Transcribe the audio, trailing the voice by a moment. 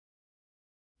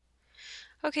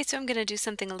Okay, so I'm going to do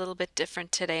something a little bit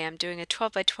different today. I'm doing a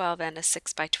 12 by 12 and a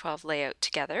 6 by 12 layout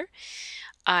together.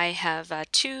 I have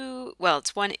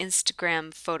it's one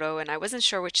Instagram photo and I wasn't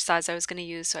sure which size I was going to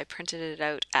use, so I printed it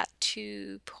out at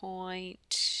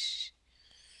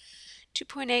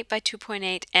 2.8 by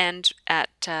 2.8 and at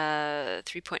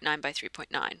 3.9 by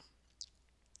 3.9.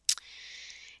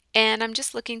 And I'm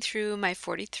just looking through my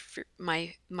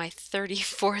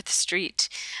 34th Street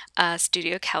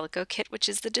Studio Calico kit, which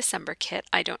is the December kit.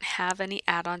 I don't have any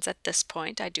add-ons at this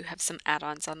point. I do have some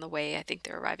add-ons on the way. I think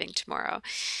they're arriving tomorrow.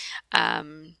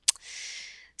 Um,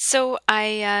 so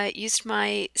I used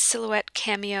my Silhouette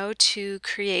Cameo to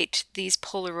create these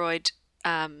Polaroid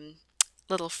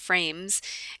little frames,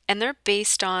 and they're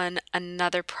based on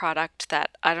another product that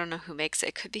I don't know who makes it.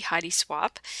 It could be Heidi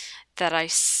Swap that I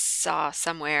saw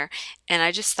somewhere, and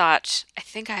I just thought, I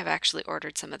think I have actually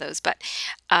ordered some of those, but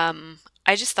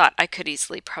I just thought I could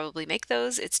easily probably make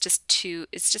those. It's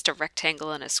just a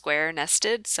rectangle and a square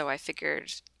nested, so I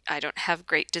figured I don't have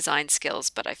great design skills,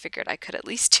 but I figured I could at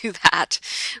least do that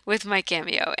with my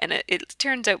Cameo, and it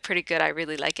turns out pretty good. I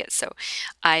really like it, so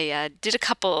I did a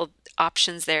couple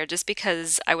options there just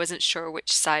because I wasn't sure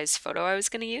which size photo I was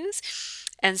going to use.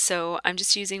 And so I'm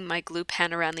just using my glue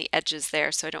pen around the edges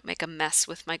there so I don't make a mess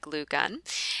with my glue gun.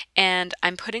 And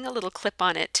I'm putting a little clip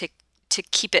on it to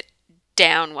keep it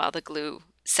down while the glue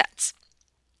sets.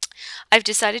 I've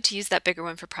decided to use that bigger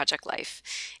one for Project Life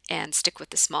and stick with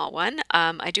the small one.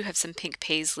 I do have some pink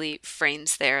paisley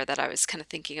frames there that I was kind of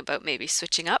thinking about maybe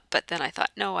switching up, but then I thought,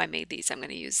 no, I made these. I'm going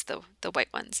to use the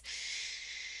white ones.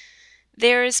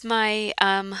 There's my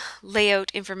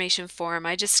layout information form.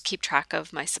 I just keep track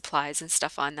of my supplies and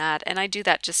stuff on that, and I do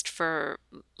that just for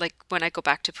like when I go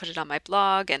back to put it on my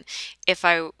blog, and if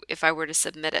I were to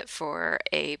submit it for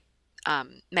a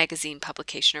magazine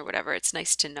publication or whatever, it's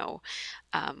nice to know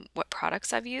what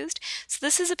products I've used. So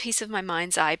this is a piece of my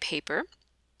mind's eye paper.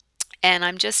 And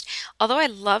although I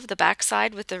love the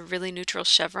backside with the really neutral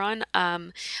chevron,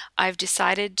 I've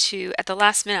decided to, at the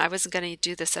last minute, I wasn't going to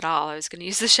do this at all. I was going to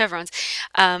use the chevrons.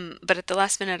 But at the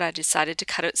last minute, I decided to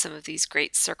cut out some of these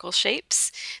great circle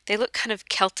shapes. They look kind of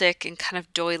Celtic and kind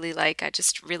of doily-like. I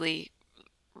just really,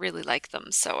 really like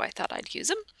them, so I thought I'd use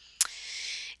them.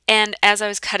 And as I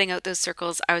was cutting out those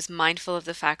circles, I was mindful of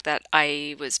the fact that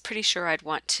I was pretty sure I'd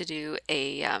want to do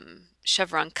a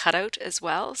chevron cutout as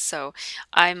well. So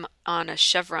I'm on a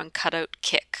chevron cutout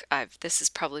kick. This is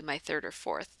probably my third or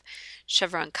fourth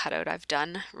chevron cutout I've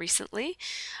done recently.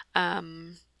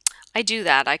 I do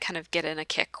that. I kind of get in a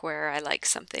kick where I like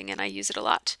something and I use it a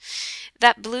lot.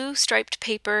 That blue striped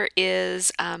paper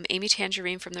is Amy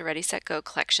Tangerine from the Ready Set Go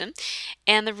collection.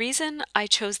 And the reason I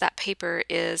chose that paper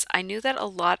is I knew that a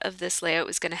lot of this layout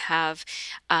was going to have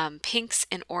pinks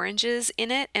and oranges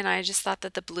in it, and I just thought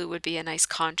that the blue would be a nice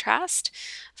contrast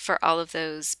for all of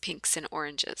those pinks and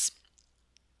oranges.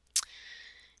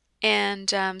 And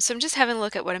so I'm just having a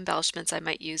look at what embellishments I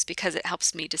might use because it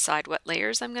helps me decide what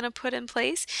layers I'm going to put in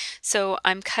place. So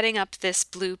I'm cutting up this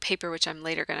blue paper, which I'm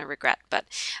later going to regret, but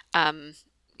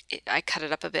I cut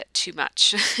it up a bit too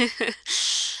much.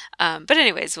 But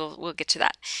anyways, we'll get to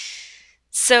that.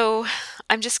 So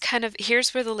I'm just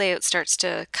here's where the layout starts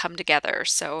to come together.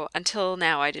 So until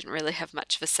now, I didn't really have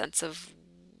much of a sense of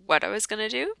what I was going to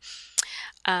do.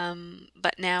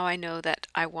 But now I know that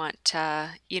I want,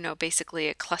 basically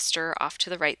a cluster off to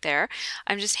the right there.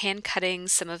 I'm just hand cutting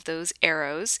some of those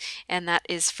arrows, and that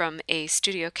is from a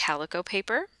Studio Calico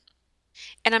paper.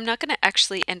 And I'm not going to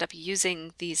actually end up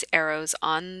using these arrows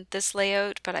on this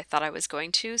layout, but I thought I was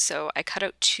going to, so I cut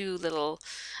out two little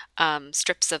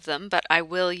strips of them, but I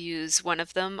will use one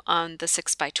of them on the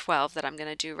 6 by 12 that I'm going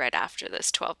to do right after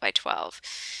this 12 by 12.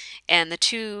 And the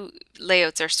two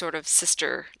layouts are sort of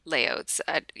sister layouts.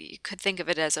 You could think of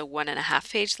it as a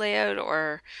 1.5 page layout,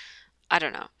 or I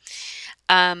don't know.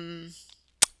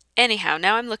 Anyhow,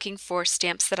 now I'm looking for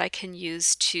stamps that I can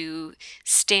use to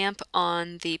stamp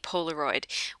on the Polaroid.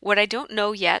 What I don't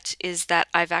know yet is that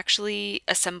I've actually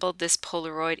assembled this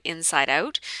Polaroid inside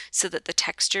out so that the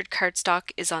textured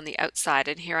cardstock is on the outside,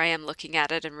 and here I am looking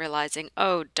at it and realizing,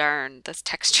 oh darn, this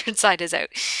textured side is out.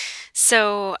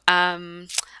 So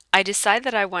I decide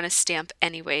that I want to stamp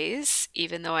anyways,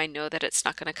 even though I know that it's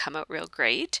not going to come out real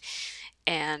great,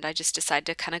 and I just decide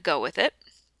to kind of go with it.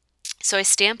 So I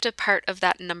stamped a part of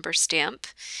that number stamp,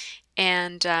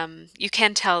 and you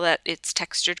can tell that it's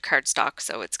textured cardstock,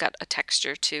 so it's got a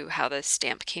texture to how the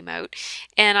stamp came out,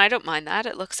 and I don't mind that.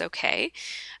 It looks okay.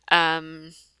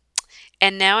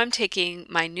 And now I'm taking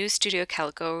my new Studio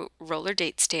Calico roller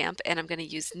date stamp, and I'm going to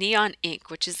use neon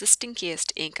ink, which is the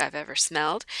stinkiest ink I've ever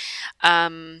smelled.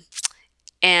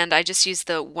 and I just used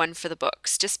the one for the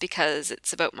books just because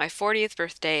it's about my 40th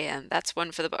birthday and that's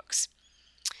one for the books.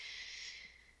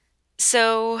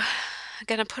 So I'm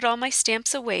going to put all my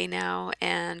stamps away now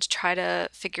and try to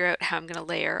figure out how I'm going to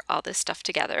layer all this stuff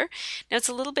together. Now it's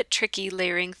a little bit tricky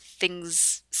layering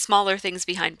things, smaller things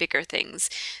behind bigger things.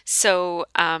 So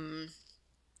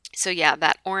yeah,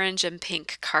 that orange and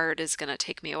pink card is going to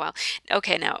take me a while.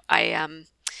 Okay, now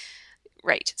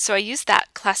right. So I used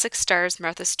that Classic Stars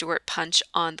Martha Stewart punch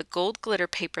on the gold glitter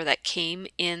paper that came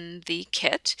in the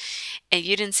kit. And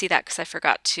you didn't see that because I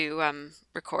forgot to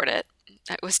record it.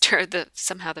 It was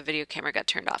somehow the video camera got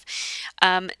turned off.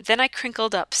 Then I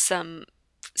crinkled up some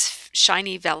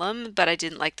shiny vellum, but I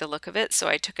didn't like the look of it, so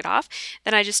I took it off.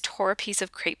 Then I just tore a piece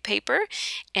of crepe paper,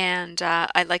 and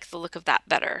I like the look of that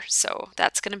better. So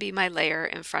that's going to be my layer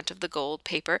in front of the gold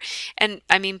paper. And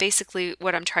I mean, basically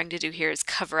what I'm trying to do here is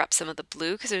cover up some of the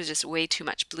blue because there's just way too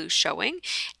much blue showing,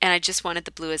 and I just wanted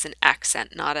the blue as an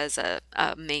accent, not as a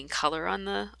main color on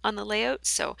the layout.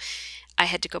 So I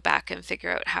had to go back and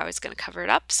figure out how I was going to cover it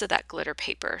up, so that glitter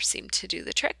paper seemed to do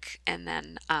the trick. And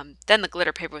then the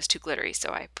glitter paper was too glittery,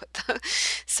 so I put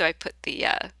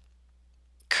the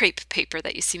crepe paper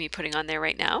that you see me putting on there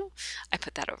right now. I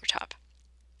put that over top.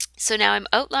 So now I'm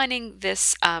outlining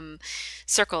this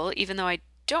circle, even though I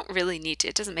don't really need to.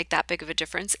 It doesn't make that big of a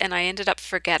difference, and I ended up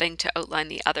forgetting to outline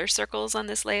the other circles on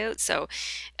this layout, so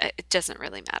it doesn't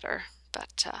really matter.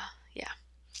 But yeah.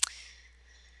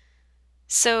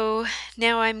 So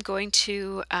now I'm going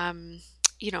to,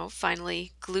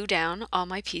 finally glue down all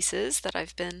my pieces that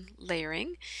I've been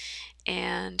layering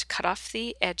and cut off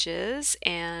the edges.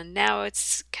 And now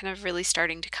it's kind of really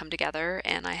starting to come together,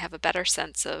 and I have a better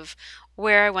sense of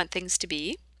where I want things to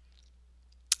be.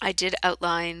 I did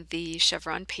outline the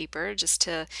chevron paper just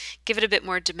to give it a bit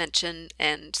more dimension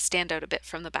and stand out a bit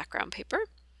from the background paper.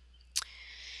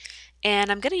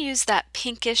 And I'm going to use that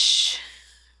pinkish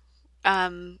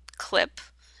clip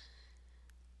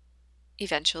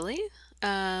eventually.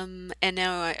 And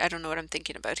now I don't know what I'm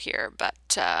thinking about here,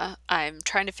 but I'm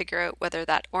trying to figure out whether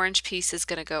that orange piece is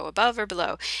going to go above or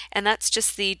below. And that's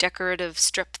just the decorative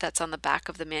strip that's on the back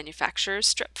of the manufacturer's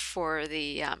strip for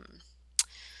the, I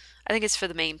think it's for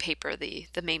the main paper, the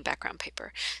main background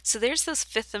paper. So there's those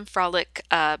Fifth and Frolic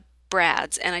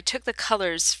brads, and I took the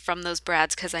colors from those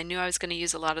brads because I knew I was going to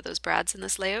use a lot of those brads in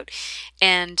this layout,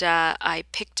 and I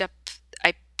picked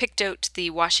out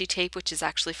the washi tape, which is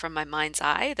actually from my Mind's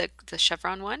Eye, the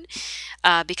chevron one,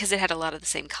 because it had a lot of the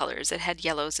same colors. It had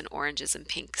yellows and oranges and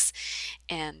pinks,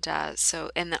 and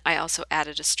and I also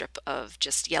added a strip of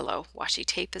just yellow washi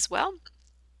tape as well.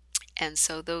 And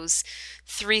so those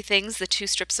three things, the two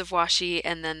strips of washi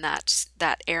and then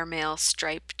that airmail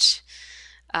striped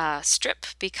strip,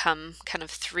 become kind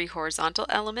of three horizontal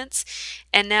elements.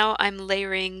 And now I'm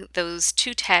layering those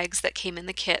two tags that came in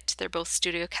the kit. They're both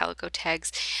Studio Calico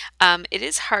tags. It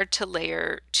is hard to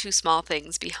layer two small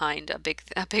things behind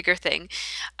a bigger thing.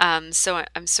 So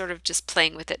I'm sort of just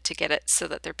playing with it to get it so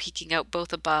that they're peeking out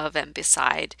both above and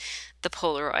beside the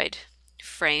Polaroid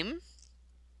frame.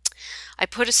 I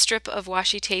put a strip of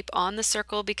washi tape on the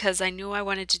circle because I knew I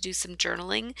wanted to do some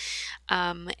journaling,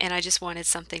 and I just wanted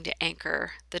something to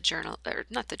anchor the journal, or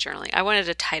not the journaling. I wanted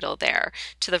a title there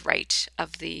to the right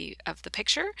of the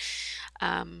picture.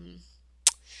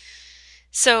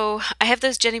 So I have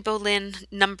those Jenny Bolin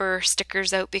number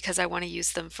stickers out because I want to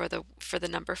use them for the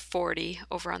number 40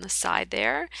 over on the side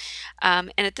there.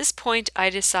 And at this point I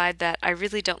decide that I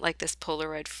really don't like this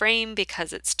Polaroid frame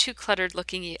because it's too cluttered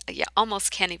looking. You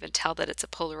almost can't even tell that it's a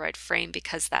Polaroid frame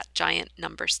because that giant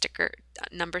number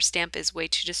stamp is way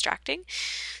too distracting.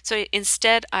 So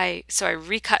instead I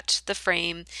recut the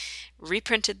frame,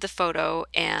 reprinted the photo,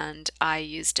 and I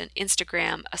used a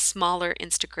smaller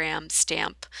Instagram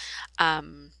stamp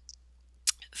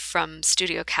from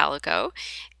Studio Calico,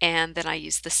 and then I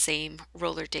used the same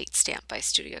roller date stamp by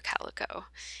Studio Calico,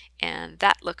 and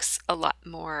that looks a lot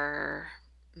more,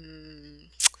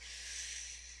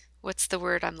 what's the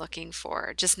word I'm looking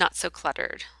for? Just not so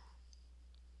cluttered.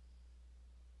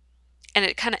 And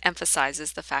it kind of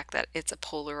emphasizes the fact that it's a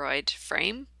Polaroid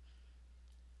frame.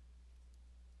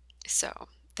 So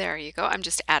there you go. I'm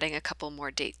just adding a couple more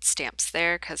date stamps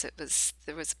there because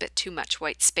there was a bit too much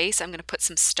white space. I'm going to put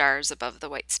some stars above the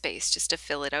white space just to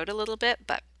fill it out a little bit.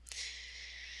 But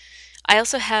I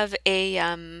also have a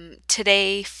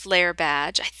Today Flare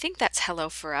badge. I think that's Hello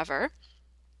Forever.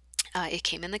 It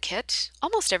came in the kit.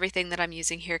 Almost everything that I'm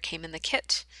using here came in the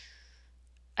kit.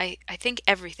 I think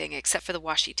everything except for the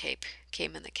washi tape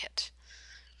came in the kit.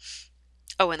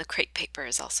 Oh, and the crepe paper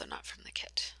is also not from the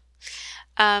kit.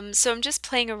 So I'm just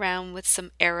playing around with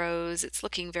some arrows. It's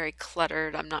looking very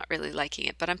cluttered. I'm not really liking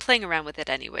it, but I'm playing around with it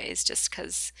anyways, just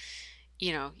because,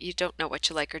 you know, you don't know what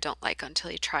you like or don't like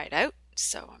until you try it out.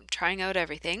 So I'm trying out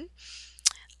everything.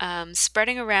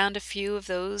 Spreading around a few of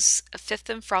those Fifth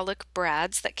and Frolic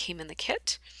brads that came in the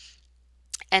kit.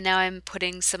 And now I'm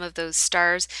putting some of those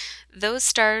stars. Those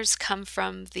stars come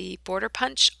from the border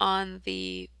punch on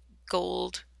the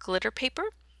gold glitter paper.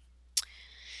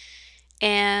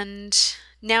 And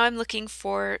now I'm looking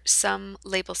for some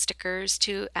label stickers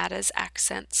to add as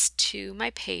accents to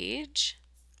my page.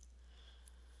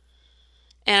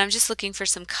 And I'm just looking for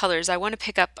some colors. I want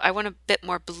a bit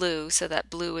more blue so that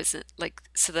blue isn't like,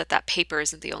 so that that paper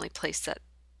isn't the only place that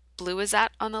blue is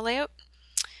at on the layout.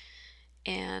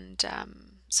 And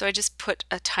so I just put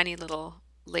a tiny little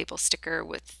label sticker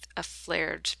with a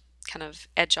flared kind of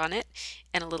edge on it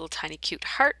and a little tiny cute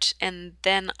heart. And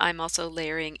then I'm also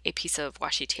layering a piece of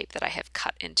washi tape that I have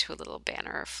cut into a little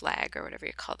banner or flag or whatever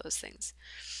you call those things.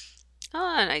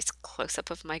 Oh, a nice close-up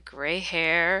of my gray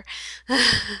hair.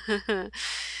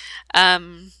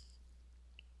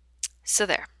 So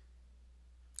there.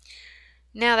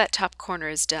 Now that top corner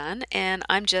is done, and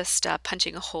I'm just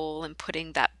punching a hole and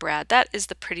putting that brad. That is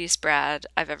the prettiest brad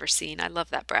I've ever seen. I love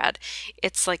that brad.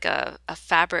 It's like a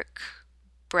fabric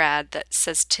brad that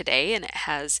says today, and it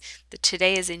has the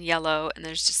today is in yellow, and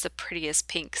there's just the prettiest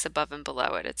pinks above and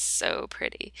below it. It's so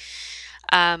pretty.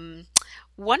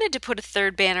 Wanted to put a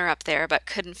third banner up there, but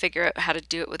couldn't figure out how to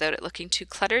do it without it looking too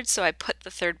cluttered, so I put the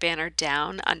third banner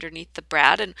down underneath the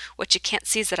brad, and what you can't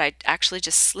see is that I actually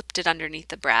just slipped it underneath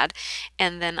the brad,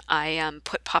 and then I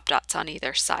put pop dots on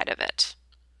either side of it.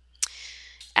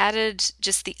 Added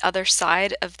just the other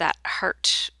side of that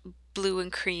heart blue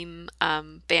and cream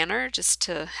banner just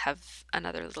to have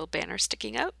another little banner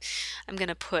sticking out. I'm going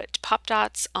to put pop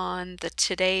dots on the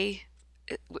today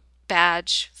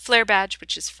badge, flare badge,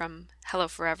 which is from Hello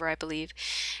Forever, I believe.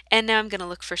 And now I'm going to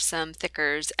look for some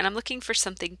thickers, and I'm looking for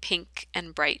something pink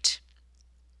and bright.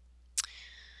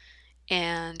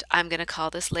 And I'm going to call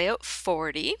this layout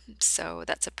 40, so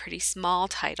that's a pretty small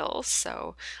title.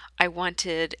 So I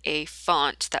wanted a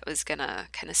font that was going to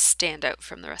kind of stand out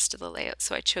from the rest of the layout.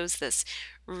 So I chose this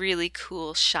really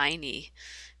cool, shiny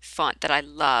font that I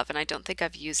love, and I don't think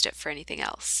I've used it for anything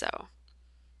else. So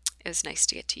it was nice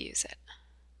to get to use it.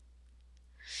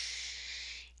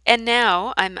 And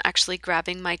now I'm actually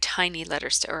grabbing my tiny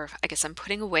letters, or I guess I'm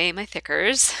putting away my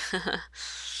thickers,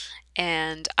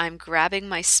 and I'm grabbing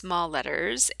my small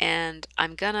letters, and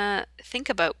I'm gonna think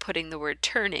about putting the word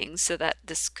turning so that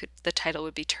the title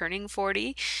would be Turning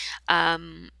 40.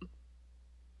 But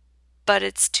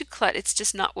it's too it's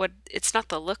just not it's not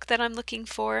the look that I'm looking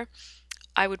for.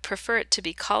 I would prefer it to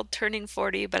be called Turning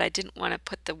 40, but I didn't want to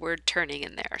put the word turning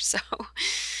in there.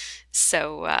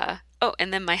 Oh,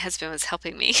 and then my husband was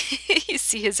helping me. You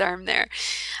see his arm there.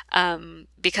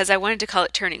 Because I wanted to call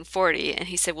it Turning 40, and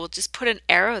he said, well, just put an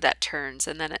arrow that turns,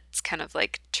 and then it's kind of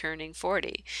like Turning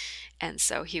 40. And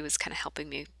so he was kind of helping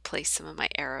me place some of my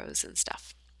arrows and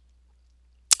stuff.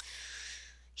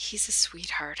 He's a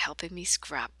sweetheart helping me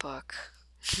scrapbook.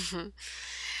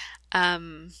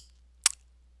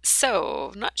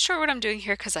 So, not sure what I'm doing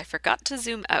here because I forgot to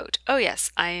zoom out. Oh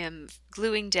yes, I am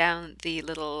gluing down the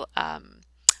little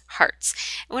hearts.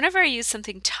 Whenever I use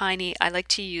something tiny, I like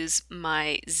to use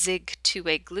my Zig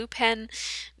two-way glue pen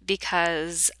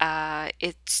because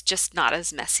it's just not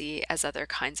as messy as other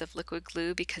kinds of liquid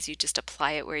glue because you just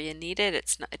apply it where you need it.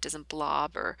 It doesn't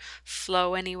blob or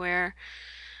flow anywhere.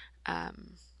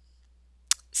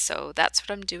 So that's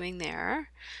what I'm doing there.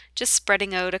 Just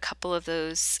spreading out a couple of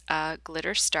those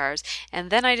glitter stars. And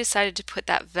then I decided to put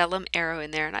that vellum arrow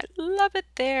in there, and I love it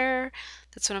there.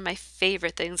 That's one of my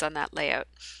favorite things on that layout.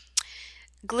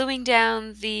 Gluing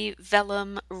down the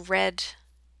vellum red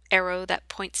arrow that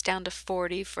points down to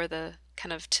 40 for the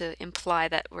kind of to imply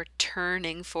that we're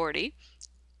turning 40.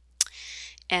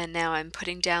 And now I'm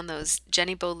putting down those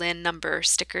Jenny Bolin number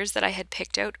stickers that I had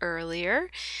picked out earlier.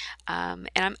 And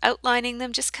I'm outlining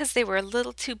them just because they were a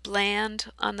little too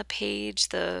bland on the page,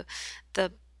 with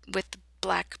the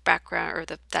black background or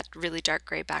that really dark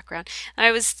gray background. And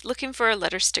I was looking for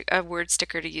a word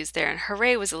sticker to use there, and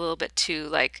hooray was a little bit too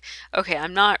like, okay,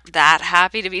 I'm not that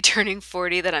happy to be turning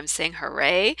 40 that I'm saying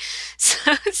hooray.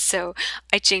 So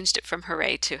I changed it from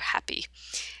hooray to happy.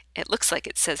 It looks like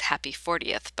it says happy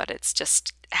 40th, but it's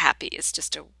just happy. It's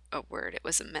just a word. It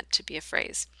wasn't meant to be a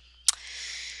phrase.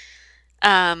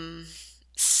 And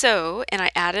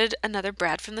I added another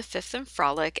brad from the Fifth and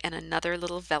Frolic and another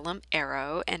little vellum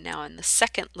arrow. And now in the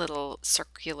second little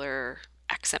circular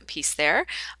accent piece there,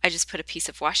 I just put a piece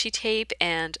of washi tape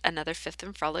and another Fifth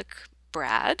and Frolic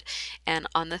brad, and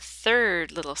on the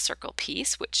third little circle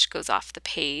piece, which goes off the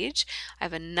page, I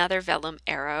have another vellum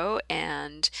arrow,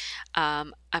 and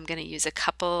I'm going to use a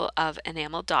couple of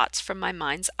enamel dots from my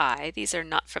mind's eye. These are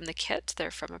not from the kit,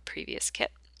 they're from a previous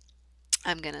kit.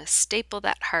 I'm going to staple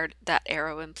that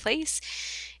arrow in place,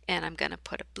 and I'm going to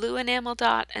put a blue enamel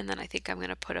dot, and then I think I'm going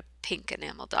to put a pink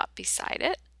enamel dot beside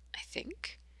it, I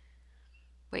think.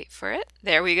 Wait for it.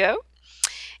 There we go.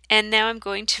 And now I'm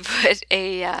going to put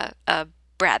a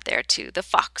brad there too, the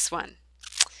fox one.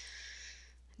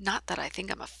 Not that I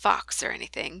think I'm a fox or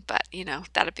anything, but you know,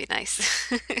 that'd be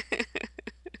nice.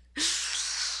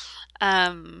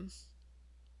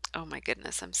 Oh my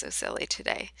goodness, I'm so silly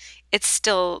today. It's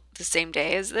still the same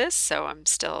day as this, so I'm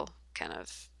still kind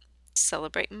of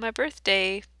celebrating my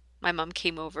birthday. My mom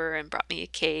came over and brought me a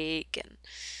cake, and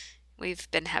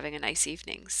we've been having a nice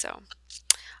evening, so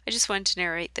I just wanted to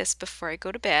narrate this before I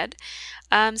go to bed.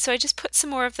 So I just put some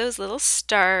more of those little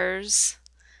stars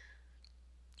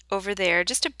over there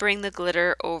just to bring the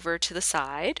glitter over to the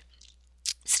side.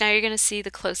 So now you're going to see the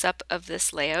close-up of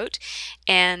this layout,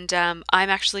 and I'm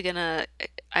not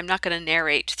going to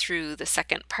narrate through the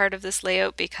second part of this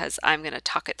layout because I'm going to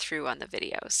talk it through on the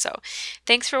video. So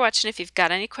thanks for watching. If you've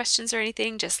got any questions or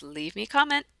anything, just leave me a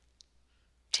comment.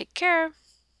 Take care.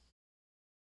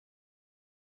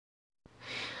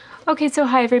 Okay, so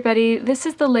hi everybody. This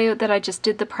is the layout that I just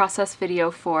did the process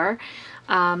video for.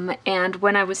 And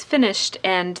when I was finished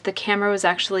and the camera was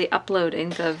actually uploading,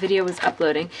 the video was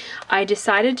uploading, I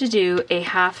decided to do a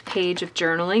half page of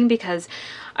journaling because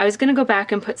I was going to go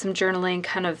back and put some journaling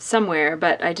kind of somewhere,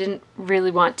 but I didn't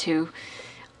really want to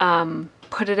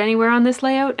put it anywhere on this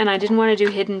layout, and I didn't want to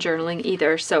do hidden journaling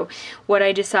either. So what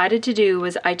I decided to do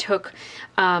was I took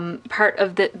part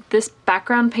of this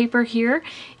background paper here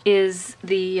is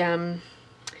the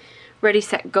Ready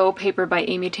Set Go paper by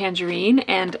Amy Tangerine,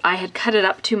 and I had cut it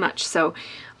up too much, so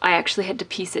I actually had to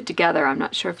piece it together. I'm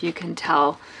not sure if you can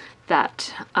tell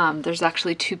that there's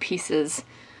actually two pieces.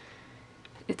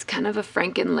 It's kind of a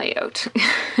Franken layout.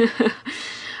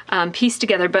 Pieced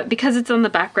together, but because it's on the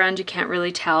background you can't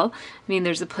really tell. I mean,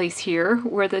 there's a place here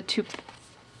where the two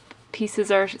pieces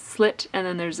are slit, and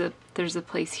then there's a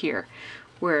place here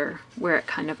where it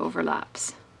kind of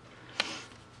overlaps.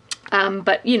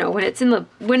 But you know, when it's in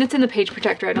the page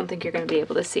protector, I don't think you're going to be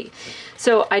able to see.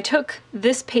 So I took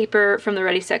this paper from the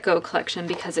Ready Set Go collection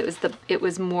because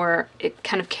it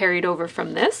kind of carried over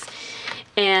from this,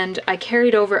 and I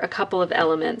carried over a couple of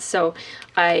elements. So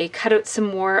I cut out some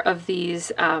more of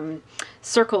these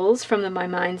circles from the My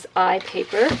Mind's Eye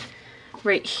paper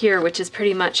right here, which is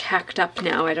pretty much hacked up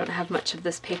now. I don't have much of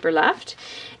this paper left.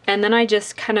 And then I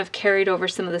just kind of carried over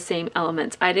some of the same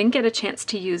elements. I didn't get a chance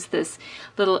to use this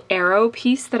little arrow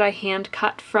piece that I hand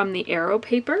cut from the arrow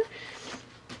paper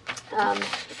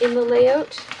in the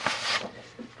layout.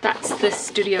 That's this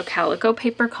Studio Calico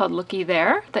paper called Looky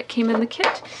There that came in the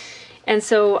kit. And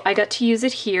so I got to use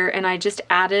it here, and I just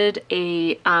added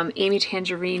a Amy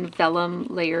Tangerine vellum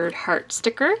layered heart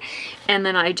sticker, and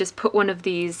then I just put one of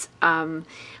these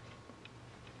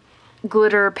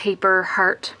glitter paper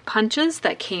heart punches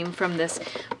that came from this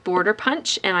border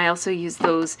punch, and I also used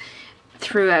those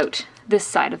throughout this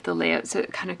side of the layout, so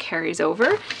it kind of carries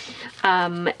over.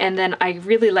 And then I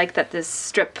really like that this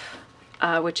strip,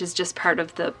 which is just part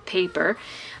of the paper,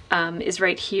 is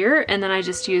right here, and then I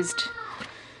just used...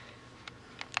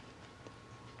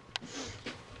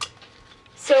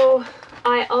 So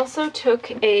I also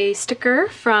took a sticker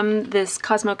from this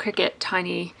Cosmo Cricut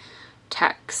Tiny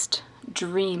Text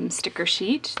Dream sticker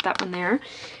sheet, that one there.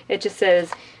 It just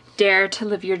says, "Dare to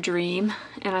live your dream,"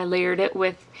 and I layered it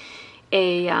with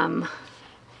a,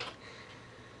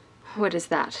 what is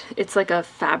that? It's like a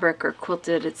fabric or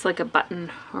quilted, it's like a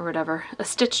button or whatever. A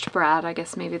stitched brad, I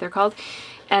guess maybe they're called.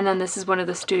 And then this is one of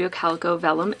the Studio Calico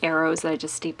vellum arrows that I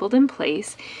just stapled in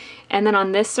place. And then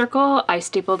on this circle, I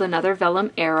stapled another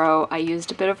vellum arrow. I used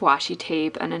a bit of washi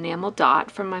tape, an enamel dot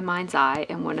from My Mind's Eye,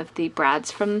 and one of the brads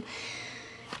from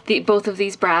both of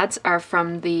these brads are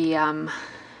from the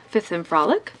Fifth and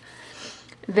Frolic.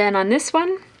 Then on this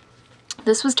one,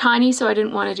 this was tiny, so I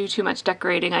didn't want to do too much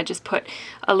decorating. I just put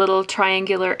a little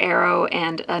triangular arrow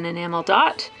and an enamel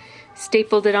dot,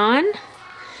 stapled it on.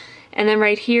 And then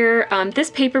right here, this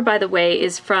paper, by the way,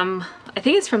 is from, I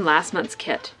think it's from last month's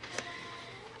kit.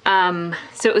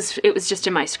 So it was just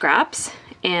in my scraps,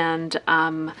 and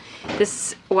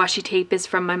this washi tape is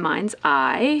from My Mind's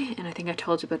Eye, and I think I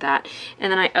told you about that.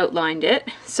 And then I outlined it.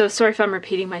 So sorry if I'm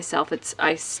repeating myself.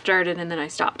 I started and then I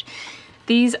stopped.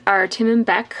 These are Tim and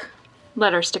Beck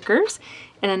letter stickers,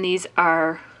 and then these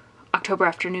are October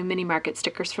Afternoon Mini Market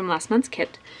stickers from last month's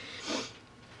kit.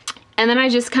 And then I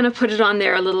just kind of put it on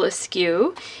there a little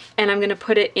askew, and I'm going to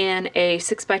put it in a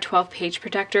 6x12 page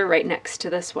protector right next to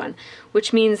this one,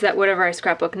 which means that whatever I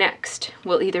scrapbook next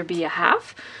will either be a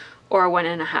half or a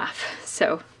 1.5.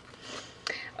 So,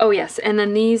 oh yes, and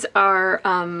then these are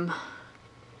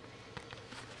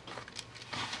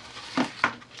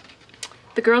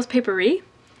the Girls Paperie,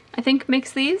 I think,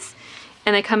 makes these,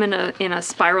 and they come in a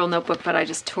spiral notebook, but I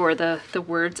just tore the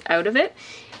words out of it.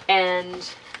 And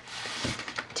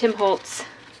Tim Holtz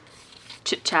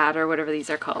Chit Chat, or whatever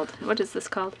these are called. What is this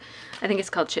called? I think it's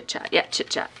called Chit Chat. Yeah, Chit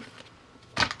Chat.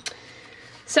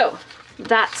 So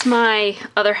that's my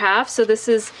other half. So this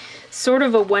is sort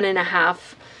of a 1.5,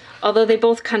 although they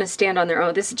both kind of stand on their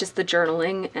own. This is just the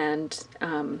journaling, and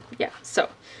yeah, so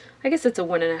I guess it's a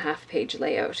 1.5 page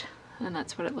layout, and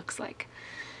that's what it looks like.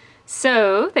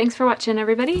 So thanks for watching,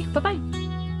 everybody. Bye-bye.